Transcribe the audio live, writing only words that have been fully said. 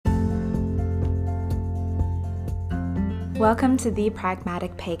Welcome to The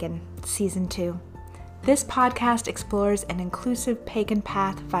Pragmatic Pagan, Season 2. This podcast explores an inclusive pagan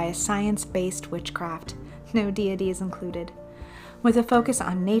path via science-based witchcraft, no deities included. With a focus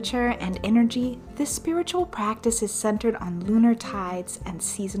on nature and energy, this spiritual practice is centered on lunar tides and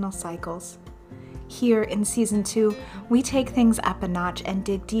seasonal cycles. Here in Season 2, we take things up a notch and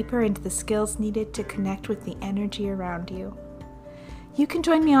dig deeper into the skills needed to connect with the energy around you. You can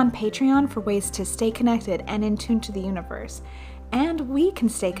join me on Patreon for ways to stay connected and in tune to the universe. And we can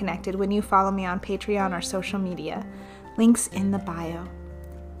stay connected when you follow me on Patreon or social media. Links in the bio.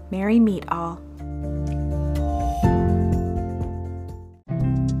 Merry meet all.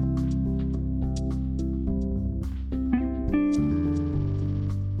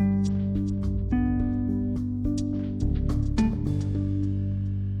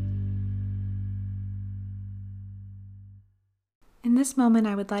 In this moment,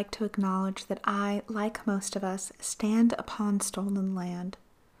 I would like to acknowledge that I, like most of us, stand upon stolen land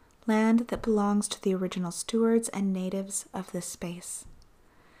that belongs to the original stewards and natives of this space.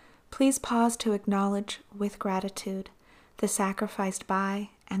 Please pause to acknowledge, with gratitude, the sacrificed by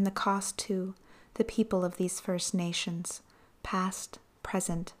and the cost to the people of these First Nations, past,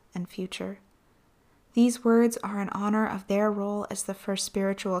 present, and future. These words are in honor of their role as the first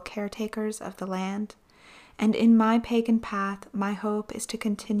spiritual caretakers of the land. And in my pagan path, my hope is to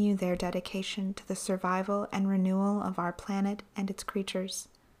continue their dedication to the survival and renewal of our planet and its creatures.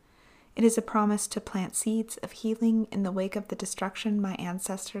 It is a promise to plant seeds of healing in the wake of the destruction my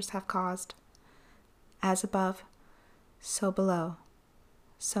ancestors have caused. As above, so below,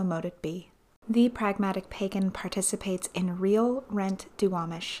 so mote it be. The Pragmatic Pagan participates in Real Rent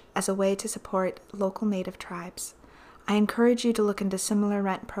Duwamish as a way to support local native tribes. I encourage you to look into similar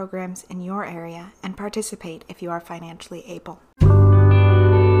rent programs in your area and participate if you are financially able.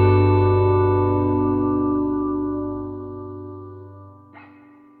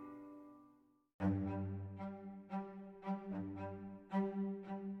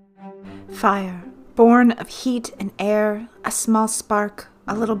 Fire, born of heat and air, a small spark,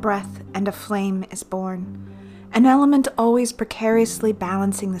 a little breath, and a flame is born. An element always precariously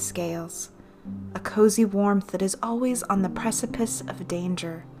balancing the scales. A cozy warmth that is always on the precipice of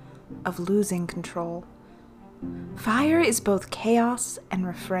danger, of losing control. Fire is both chaos and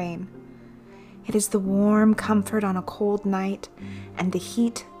refrain. It is the warm comfort on a cold night and the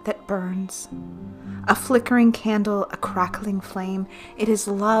heat that burns. A flickering candle, a crackling flame. It is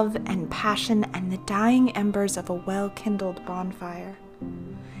love and passion and the dying embers of a well-kindled bonfire.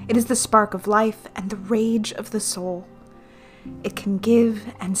 It is the spark of life and the rage of the soul. It can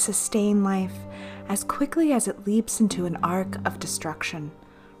give and sustain life as quickly as it leaps into an arc of destruction,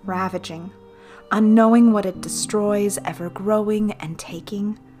 ravaging, unknowing what it destroys, ever growing and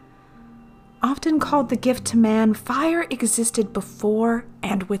taking. Often called the gift to man, fire existed before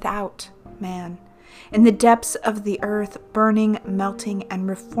and without man, in the depths of the earth, burning, melting, and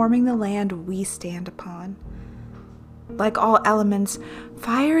reforming the land we stand upon. Like all elements,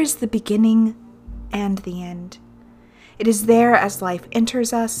 fire is the beginning and the end. It is there as life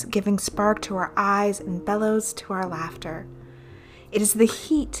enters us, giving spark to our eyes and bellows to our laughter. It is the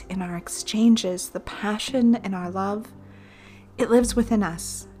heat in our exchanges, the passion in our love. It lives within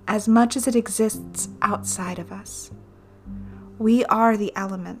us as much as it exists outside of us. We are the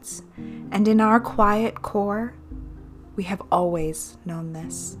elements, and in our quiet core, we have always known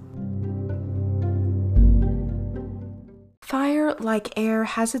this. Fire, like air,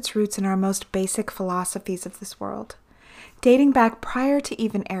 has its roots in our most basic philosophies of this world. Dating back prior to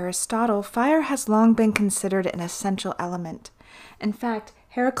even Aristotle, fire has long been considered an essential element. In fact,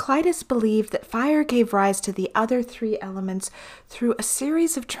 Heraclitus believed that fire gave rise to the other three elements through a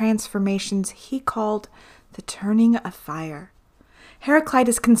series of transformations he called the turning of fire.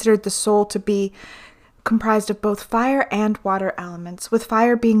 Heraclitus considered the soul to be comprised of both fire and water elements, with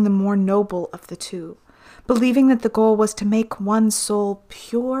fire being the more noble of the two, believing that the goal was to make one's soul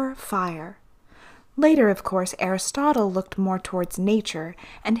pure fire. Later, of course, Aristotle looked more towards nature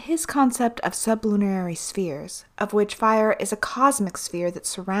and his concept of sublunary spheres, of which fire is a cosmic sphere that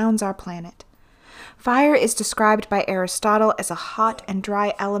surrounds our planet. Fire is described by Aristotle as a hot and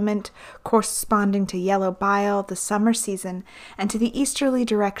dry element corresponding to yellow bile, the summer season, and to the easterly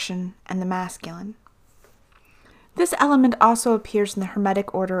direction and the masculine. This element also appears in the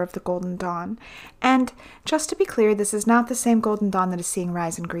Hermetic Order of the Golden Dawn. And just to be clear, this is not the same Golden Dawn that is seeing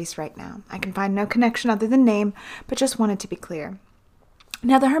rise in Greece right now. I can find no connection other than name, but just wanted to be clear.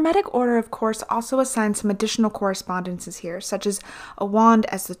 Now, the Hermetic Order, of course, also assigns some additional correspondences here, such as a wand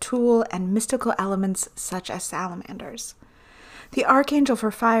as the tool and mystical elements such as salamanders. The archangel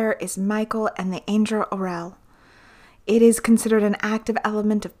for fire is Michael and the angel Aurel. It is considered an active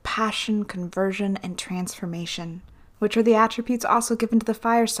element of passion, conversion, and transformation, which are the attributes also given to the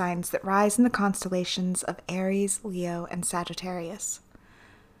fire signs that rise in the constellations of Aries, Leo, and Sagittarius.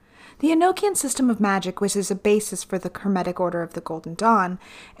 The Enochian system of magic, which is a basis for the Hermetic Order of the Golden Dawn,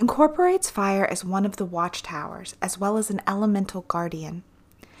 incorporates fire as one of the watchtowers, as well as an elemental guardian.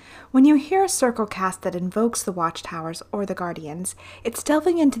 When you hear a circle cast that invokes the watchtowers or the guardians, it's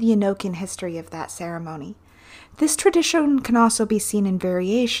delving into the Enochian history of that ceremony. This tradition can also be seen in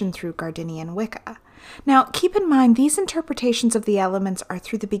variation through Gardenian Wicca. Now, keep in mind, these interpretations of the elements are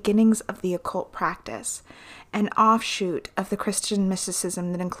through the beginnings of the occult practice, an offshoot of the Christian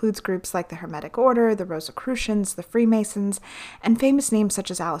mysticism that includes groups like the Hermetic Order, the Rosicrucians, the Freemasons, and famous names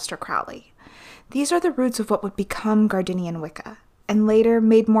such as Aleister Crowley. These are the roots of what would become Gardenian Wicca, and later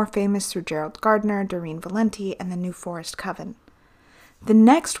made more famous through Gerald Gardner, Doreen Valenti, and the New Forest Coven. The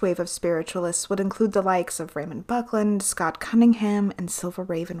next wave of spiritualists would include the likes of Raymond Buckland, Scott Cunningham, and Silva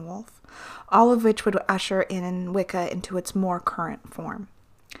Ravenwolf, all of which would usher in Wicca into its more current form.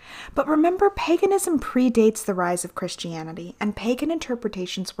 But remember, paganism predates the rise of Christianity, and pagan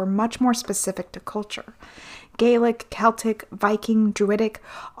interpretations were much more specific to culture. Gaelic, Celtic, Viking, Druidic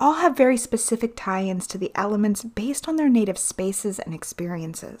all have very specific tie-ins to the elements based on their native spaces and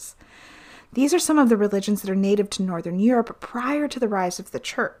experiences. These are some of the religions that are native to Northern Europe prior to the rise of the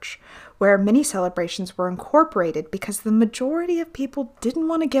Church, where many celebrations were incorporated because the majority of people didn't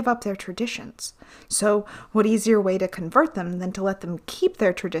want to give up their traditions. So what easier way to convert them than to let them keep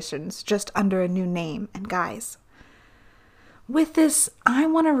their traditions just under a new name and guise? With this, I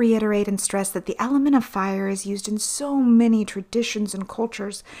want to reiterate and stress that the element of fire is used in so many traditions and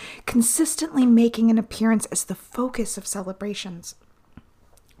cultures, consistently making an appearance as the focus of celebrations.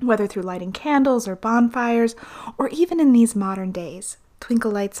 Whether through lighting candles or bonfires, or even in these modern days,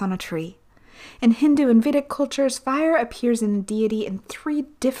 twinkle lights on a tree. In Hindu and Vedic cultures, fire appears in a deity in 3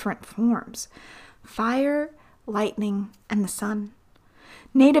 different forms: fire, lightning, and the sun.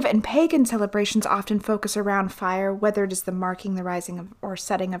 Native and pagan celebrations often focus around fire, whether it is the marking the rising or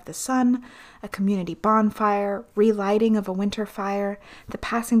setting of the sun, a community bonfire, relighting of a winter fire, the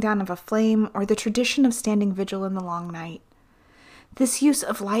passing down of a flame, or the tradition of standing vigil in the long night. This use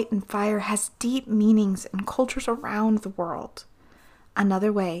of light and fire has deep meanings in cultures around the world.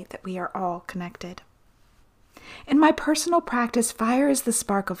 Another way that we are all connected. In my personal practice, fire is the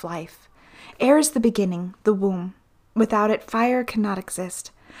spark of life. Air is the beginning, the womb. Without it, fire cannot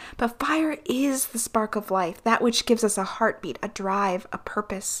exist. But fire is the spark of life, that which gives us a heartbeat, a drive, a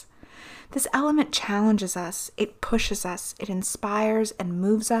purpose. This element challenges us, it pushes us, it inspires and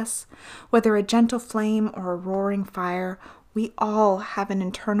moves us. Whether a gentle flame or a roaring fire, we all have an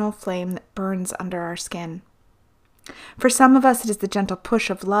internal flame that burns under our skin. For some of us, it is the gentle push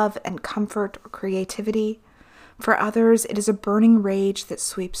of love and comfort or creativity. For others, it is a burning rage that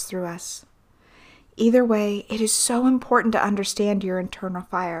sweeps through us. Either way, it is so important to understand your internal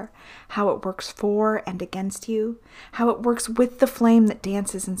fire, how it works for and against you, how it works with the flame that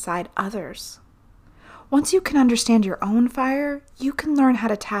dances inside others. Once you can understand your own fire, you can learn how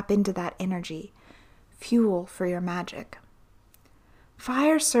to tap into that energy, fuel for your magic.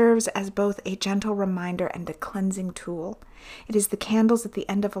 Fire serves as both a gentle reminder and a cleansing tool. It is the candles at the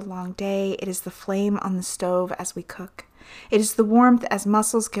end of a long day. It is the flame on the stove as we cook. It is the warmth as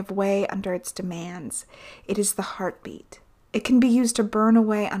muscles give way under its demands. It is the heartbeat. It can be used to burn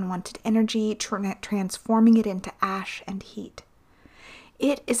away unwanted energy, transforming it into ash and heat.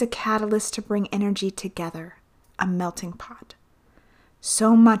 It is a catalyst to bring energy together, a melting pot.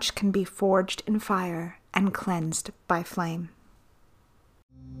 So much can be forged in fire and cleansed by flame.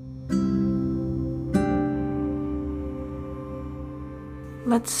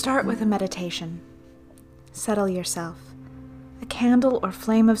 Let's start with a meditation. Settle yourself. A candle or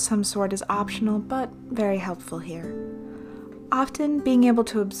flame of some sort is optional, but very helpful here. Often, being able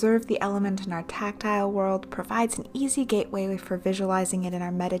to observe the element in our tactile world provides an easy gateway for visualizing it in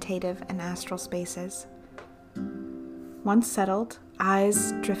our meditative and astral spaces. Once settled,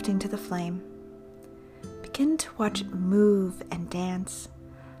 eyes drifting to the flame, begin to watch it move and dance.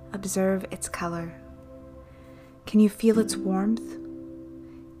 Observe its color. Can you feel its warmth?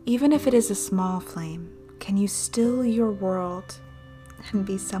 Even if it is a small flame, can you still your world and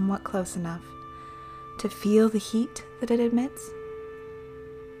be somewhat close enough to feel the heat that it emits?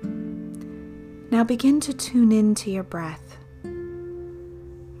 Now begin to tune in to your breath.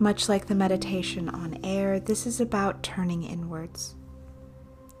 Much like the meditation on air, this is about turning inwards.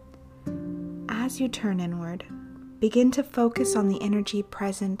 As you turn inward, begin to focus on the energy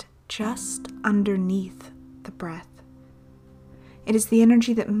present just underneath the breath. It is the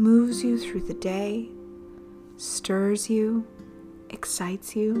energy that moves you through the day, stirs you,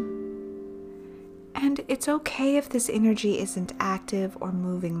 excites you. And it's okay if this energy isn't active or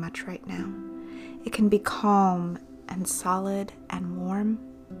moving much right now. It can be calm and solid and warm,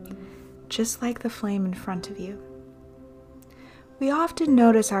 just like the flame in front of you. We often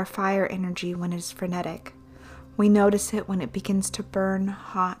notice our fire energy when it is frenetic. We notice it when it begins to burn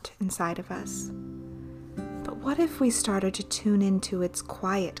hot inside of us. But what if we started to tune into its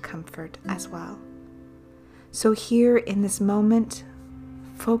quiet comfort as well? So here in this moment,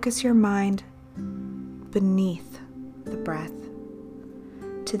 focus your mind beneath the breath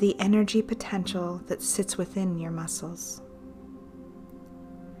to the energy potential that sits within your muscles.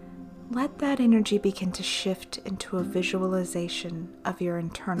 Let that energy begin to shift into a visualization of your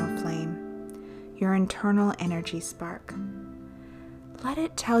internal flame, your internal energy spark. Let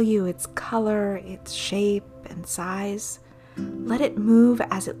it tell you its color, its shape, and size. Let it move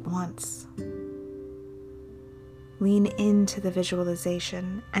as it wants. Lean into the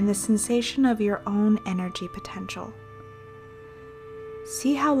visualization and the sensation of your own energy potential.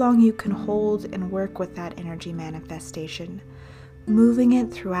 See how long you can hold and work with that energy manifestation, moving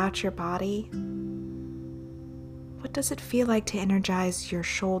it throughout your body. What does it feel like to energize your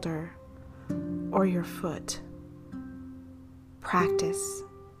shoulder or your foot? Practice,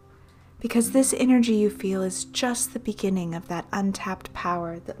 because this energy you feel is just the beginning of that untapped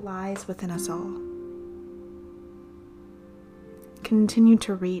power that lies within us all. Continue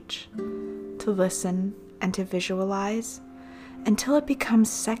to reach, to listen, and to visualize until it becomes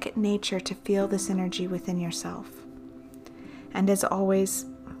second nature to feel this energy within yourself. And as always,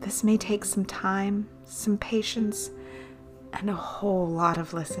 this may take some time, some patience, and a whole lot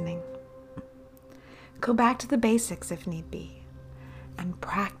of listening. Go back to the basics if need be, and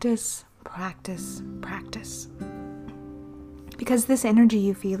practice, practice, practice. Because this energy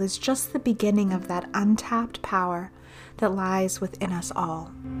you feel is just the beginning of that untapped power that lies within us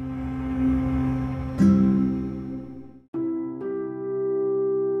all.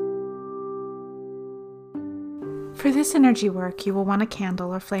 For this energy work, you will want a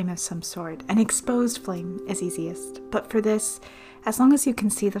candle or flame of some sort. An exposed flame is easiest, but for this, as long as you can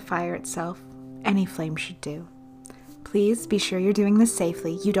see the fire itself, any flame should do. Please be sure you're doing this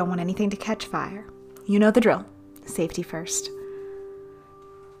safely. You don't want anything to catch fire. You know the drill. Safety first.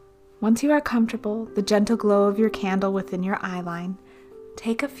 Once you are comfortable, the gentle glow of your candle within your eye line,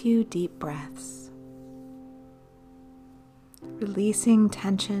 take a few deep breaths. Releasing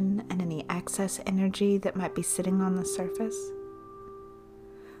tension and any excess energy that might be sitting on the surface.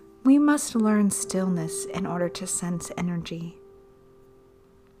 We must learn stillness in order to sense energy.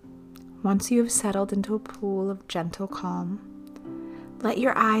 Once you have settled into a pool of gentle calm, let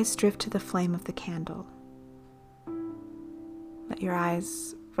your eyes drift to the flame of the candle. Let your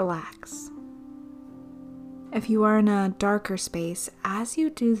eyes relax. If you are in a darker space, as you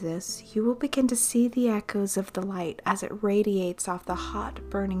do this, you will begin to see the echoes of the light as it radiates off the hot,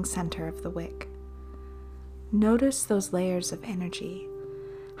 burning center of the wick. Notice those layers of energy,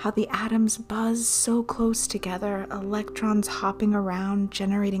 how the atoms buzz so close together, electrons hopping around,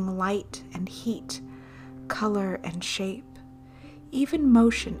 generating light and heat, color and shape, even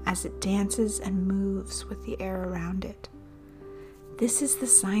motion as it dances and moves with the air around it. This is the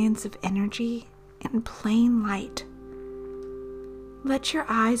science of energy in plain light. Let your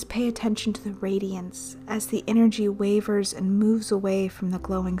eyes pay attention to the radiance as the energy wavers and moves away from the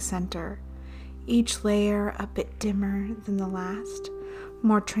glowing center, each layer a bit dimmer than the last,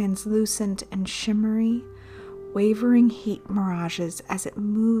 more translucent and shimmery, wavering heat mirages as it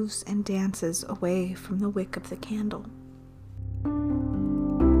moves and dances away from the wick of the candle.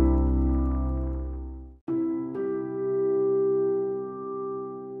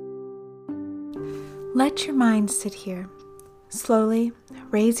 Let your mind sit here. Slowly,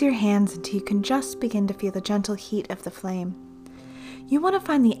 raise your hands until you can just begin to feel the gentle heat of the flame. You want to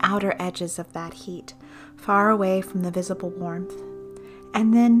find the outer edges of that heat, far away from the visible warmth.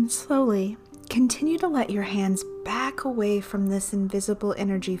 And then, slowly, continue to let your hands back away from this invisible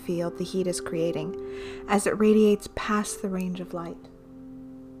energy field the heat is creating, as it radiates past the range of light.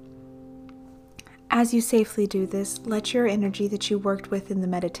 As you safely do this, let your energy that you worked with in the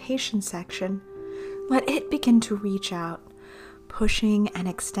meditation section, let it begin to reach out, pushing and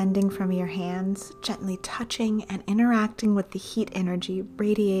extending from your hands, gently touching and interacting with the heat energy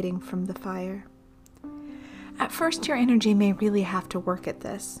radiating from the fire. At first, your energy may really have to work at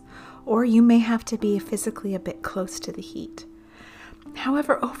this, or you may have to be physically a bit close to the heat.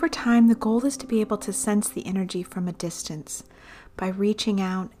 However, over time, the goal is to be able to sense the energy from a distance by reaching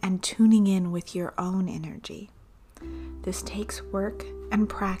out and tuning in with your own energy. This takes work and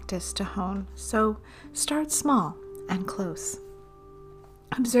practice to hone, so start small and close.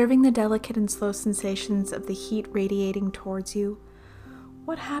 Observing the delicate and slow sensations of the heat radiating towards you.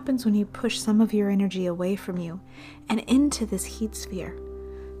 What happens when you push some of your energy away from you and into this heat sphere?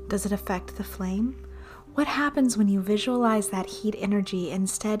 Does it affect the flame? What happens when you visualize that heat energy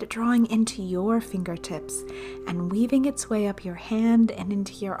instead drawing into your fingertips and weaving its way up your hand and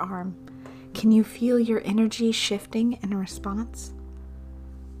into your arm? Can you feel your energy shifting in response?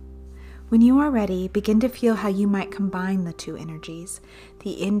 When you are ready, begin to feel how you might combine the two energies,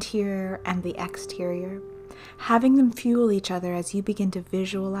 the interior and the exterior, having them fuel each other as you begin to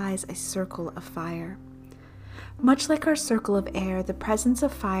visualize a circle of fire. Much like our circle of air, the presence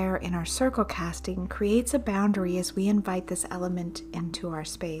of fire in our circle casting creates a boundary as we invite this element into our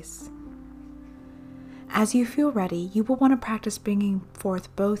space. As you feel ready, you will want to practice bringing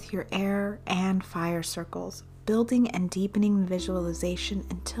forth both your air and fire circles, building and deepening the visualization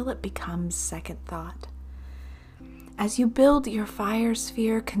until it becomes second thought. As you build your fire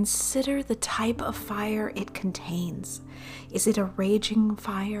sphere, consider the type of fire it contains. Is it a raging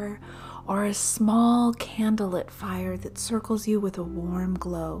fire or a small candlelit fire that circles you with a warm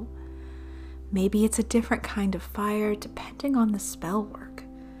glow? Maybe it's a different kind of fire depending on the spell work,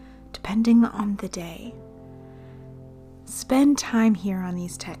 depending on the day. Spend time here on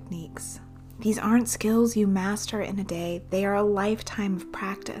these techniques. These aren't skills you master in a day. They are a lifetime of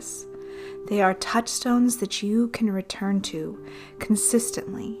practice. They are touchstones that you can return to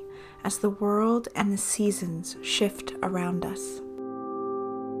consistently as the world and the seasons shift around us.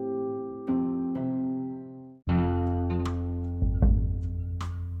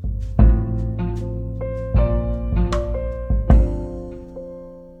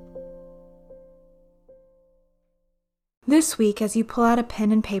 This week, as you pull out a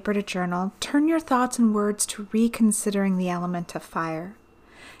pen and paper to journal, turn your thoughts and words to reconsidering the element of fire.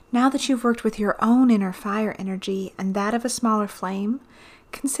 Now that you've worked with your own inner fire energy and that of a smaller flame,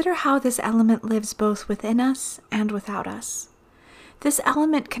 consider how this element lives both within us and without us. This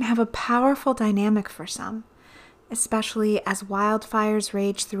element can have a powerful dynamic for some, especially as wildfires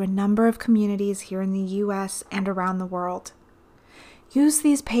rage through a number of communities here in the U.S. and around the world. Use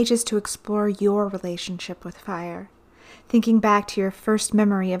these pages to explore your relationship with fire, thinking back to your first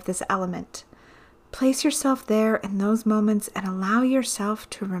memory of this element. Place yourself there in those moments and allow yourself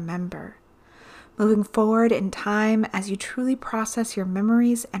to remember. Moving forward in time as you truly process your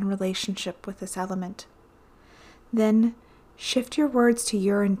memories and relationship with this element. Then shift your words to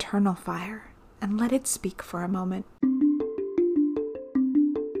your internal fire and let it speak for a moment.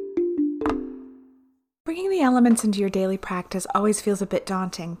 Bringing the elements into your daily practice always feels a bit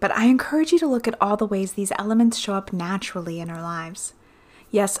daunting, but I encourage you to look at all the ways these elements show up naturally in our lives.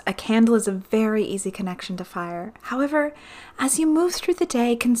 Yes, a candle is a very easy connection to fire. However, as you move through the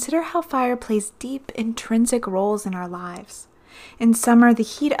day, consider how fire plays deep, intrinsic roles in our lives. In summer, the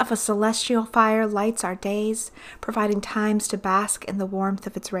heat of a celestial fire lights our days, providing times to bask in the warmth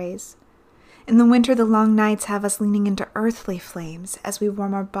of its rays. In the winter, the long nights have us leaning into earthly flames as we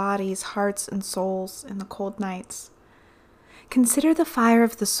warm our bodies, hearts, and souls in the cold nights. Consider the fire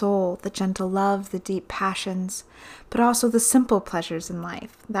of the soul, the gentle love, the deep passions, but also the simple pleasures in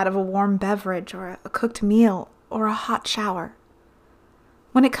life, that of a warm beverage or a cooked meal or a hot shower.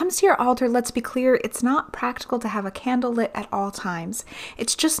 When it comes to your altar, let's be clear, it's not practical to have a candle lit at all times.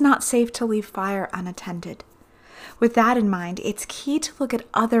 It's just not safe to leave fire unattended. With that in mind, it's key to look at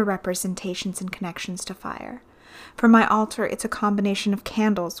other representations and connections to fire. For my altar, it's a combination of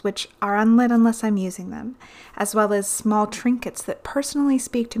candles, which are unlit unless I'm using them, as well as small trinkets that personally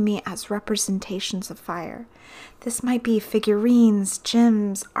speak to me as representations of fire. This might be figurines,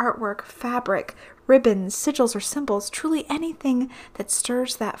 gems, artwork, fabric, ribbons, sigils, or symbols, truly anything that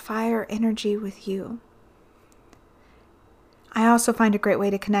stirs that fire energy with you. I also find a great way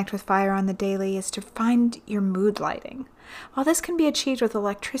to connect with fire on the daily is to find your mood lighting. While this can be achieved with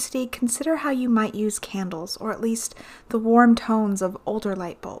electricity, consider how you might use candles, or at least the warm tones of older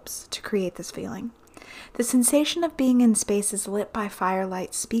light bulbs, to create this feeling. The sensation of being in spaces lit by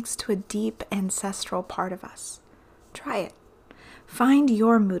firelight speaks to a deep ancestral part of us. Try it. Find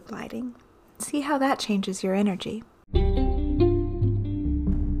your mood lighting. See how that changes your energy.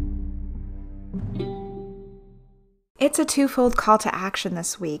 It's a twofold call to action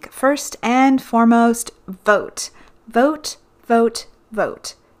this week. First and foremost, vote. Vote, vote,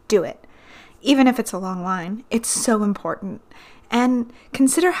 vote. Do it. Even if it's a long line, it's so important. And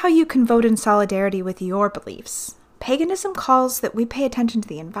consider how you can vote in solidarity with your beliefs. Paganism calls that we pay attention to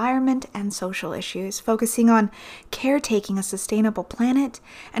the environment and social issues, focusing on caretaking a sustainable planet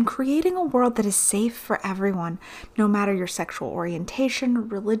and creating a world that is safe for everyone, no matter your sexual orientation,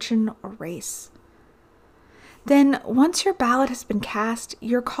 religion, or race. Then, once your ballot has been cast,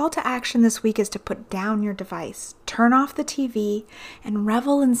 your call to action this week is to put down your device, turn off the TV, and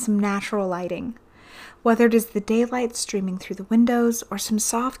revel in some natural lighting. Whether it is the daylight streaming through the windows or some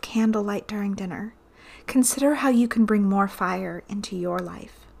soft candlelight during dinner, consider how you can bring more fire into your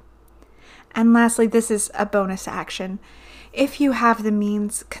life. And lastly, this is a bonus action. If you have the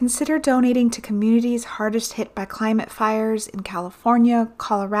means, consider donating to communities hardest hit by climate fires in California,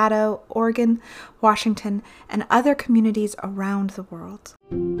 Colorado, Oregon, Washington, and other communities around the world.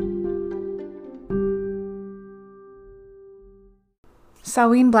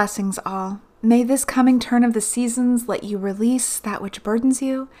 Samhain blessings all. May this coming turn of the seasons let you release that which burdens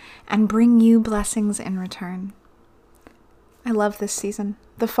you and bring you blessings in return. I love this season,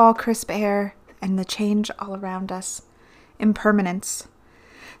 the fall crisp air and the change all around us. Impermanence.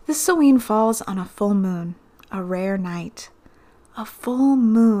 This Samhain falls on a full moon, a rare night. A full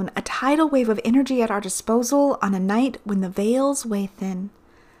moon, a tidal wave of energy at our disposal on a night when the veils weigh thin.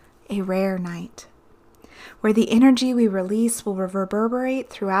 A rare night, where the energy we release will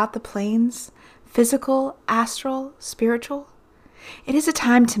reverberate throughout the planes, physical, astral, spiritual. It is a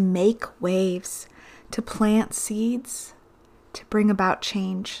time to make waves, to plant seeds, to bring about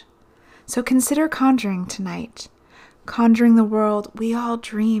change. So consider conjuring tonight. Conjuring the world we all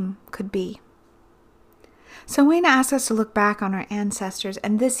dream could be. Samhain asks us to look back on our ancestors,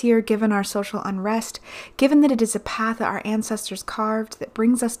 and this year, given our social unrest, given that it is a path that our ancestors carved that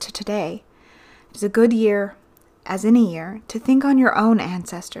brings us to today, it is a good year, as any year, to think on your own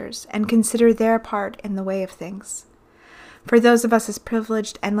ancestors and consider their part in the way of things. For those of us as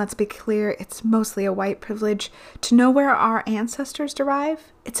privileged, and let's be clear, it's mostly a white privilege, to know where our ancestors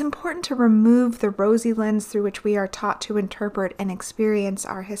derive, it's important to remove the rosy lens through which we are taught to interpret and experience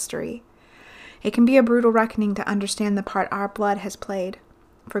our history. It can be a brutal reckoning to understand the part our blood has played,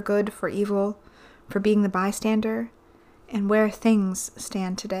 for good, for evil, for being the bystander, and where things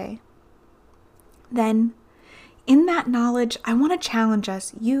stand today. Then, in that knowledge, I want to challenge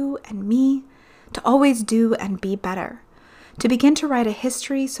us, you and me, to always do and be better. To begin to write a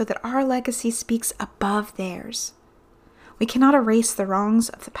history so that our legacy speaks above theirs. We cannot erase the wrongs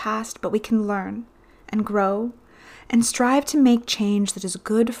of the past, but we can learn and grow and strive to make change that is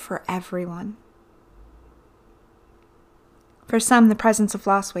good for everyone. For some, the presence of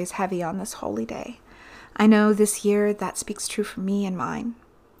loss weighs heavy on this holy day. I know this year that speaks true for me and mine.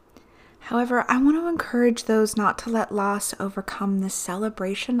 However, I want to encourage those not to let loss overcome this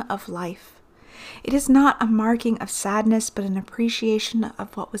celebration of life. It is not a marking of sadness, but an appreciation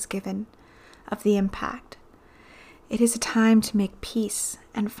of what was given, of the impact. It is a time to make peace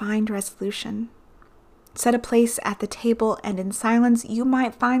and find resolution. Set a place at the table, and in silence you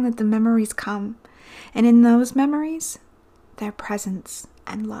might find that the memories come, and in those memories, their presence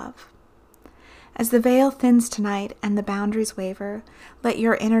and love. As the veil thins tonight and the boundaries waver, let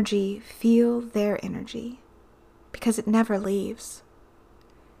your energy feel their energy, because it never leaves.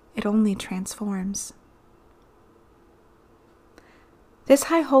 It only transforms. This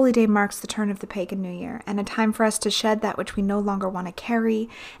High Holy Day marks the turn of the pagan New Year, and a time for us to shed that which we no longer want to carry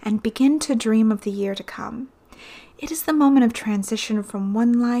and begin to dream of the year to come. It is the moment of transition from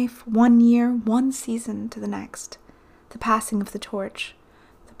one life, 1 year, 1 season to the next, the passing of the torch,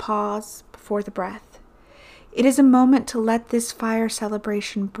 the pause before the breath. It is a moment to let this fire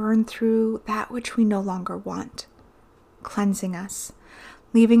celebration burn through that which we no longer want, cleansing us,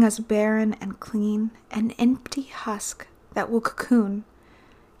 leaving us barren and clean, an empty husk that will cocoon,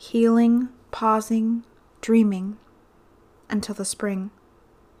 healing, pausing, dreaming, until the spring.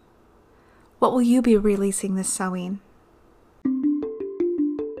 What will you be releasing this Samhain?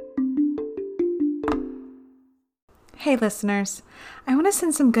 Hey listeners, I want to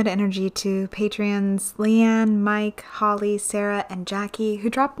send some good energy to Patreons Leanne, Mike, Holly, Sarah, and Jackie, who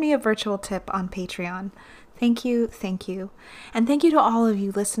dropped me a virtual tip on Patreon. Thank you, and thank you to all of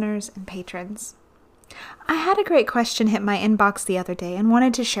you listeners and patrons. I had a great question hit my inbox the other day and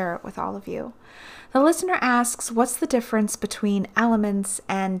wanted to share it with all of you. The listener asks, what's the difference between elements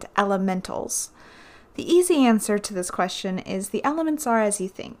and elementals? The easy answer to this question is the elements are as you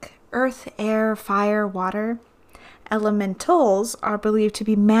think: earth, air, fire, water. Elementals are believed to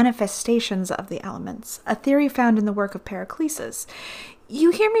be manifestations of the elements, a theory found in the work of Paracelsus.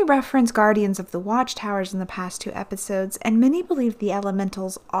 You hear me reference Guardians of the Watchtowers in the past 2 episodes, and many believe the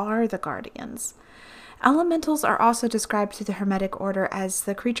elementals are the guardians. Elementals are also described through the Hermetic order as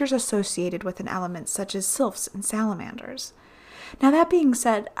the creatures associated with an element, such as sylphs and salamanders. Now, that being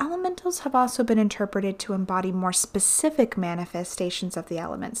said, elementals have also been interpreted to embody more specific manifestations of the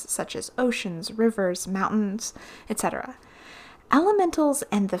elements, such as oceans, rivers, mountains, etc. Elementals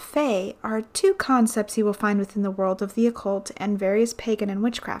and the Fae are two concepts you will find within the world of the occult and various pagan and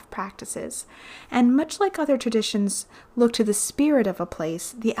witchcraft practices. And much like other traditions look to the spirit of a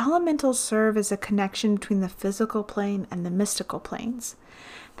place, the elementals serve as a connection between the physical plane and the mystical planes.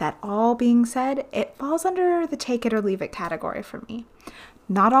 That all being said, it falls under the take it or leave it category for me.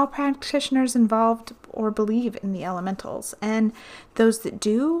 Not all practitioners involved or believe in the elementals, and those that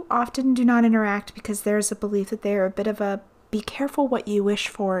do often do not interact because there is a belief that they are a bit of a be careful what you wish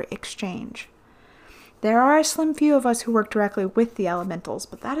for exchange. There are a slim few of us who work directly with the elementals,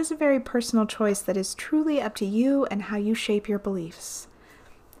 but that is a very personal choice that is truly up to you and how you shape your beliefs.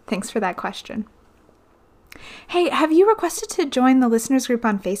 Thanks for that question. Hey, have you requested to join the listeners group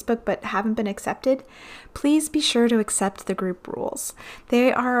on Facebook but haven't been accepted? Please be sure to accept the group rules.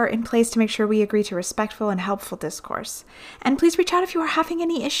 They are in place to make sure we agree to respectful and helpful discourse. And please reach out if you are having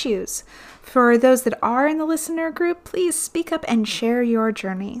any issues. For those that are in the listener group, please speak up and share your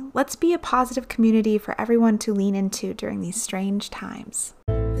journey. Let's be a positive community for everyone to lean into during these strange times.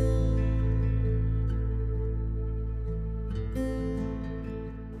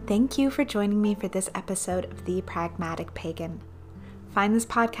 Thank you for joining me for this episode of The Pragmatic Pagan. Find this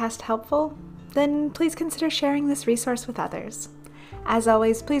podcast helpful? Then please consider sharing this resource with others. As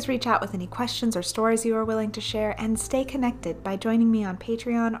always, please reach out with any questions or stories you are willing to share, and stay connected by joining me on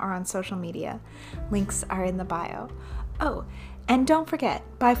Patreon or on social media. Links are in the bio. Oh, and don't forget,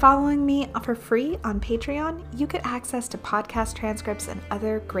 by following me for free on Patreon, you get access to podcast transcripts and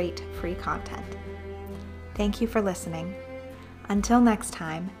other great free content. Thank you for listening. Until next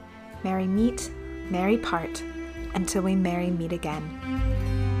time, merry meet, merry part, until we merry meet again.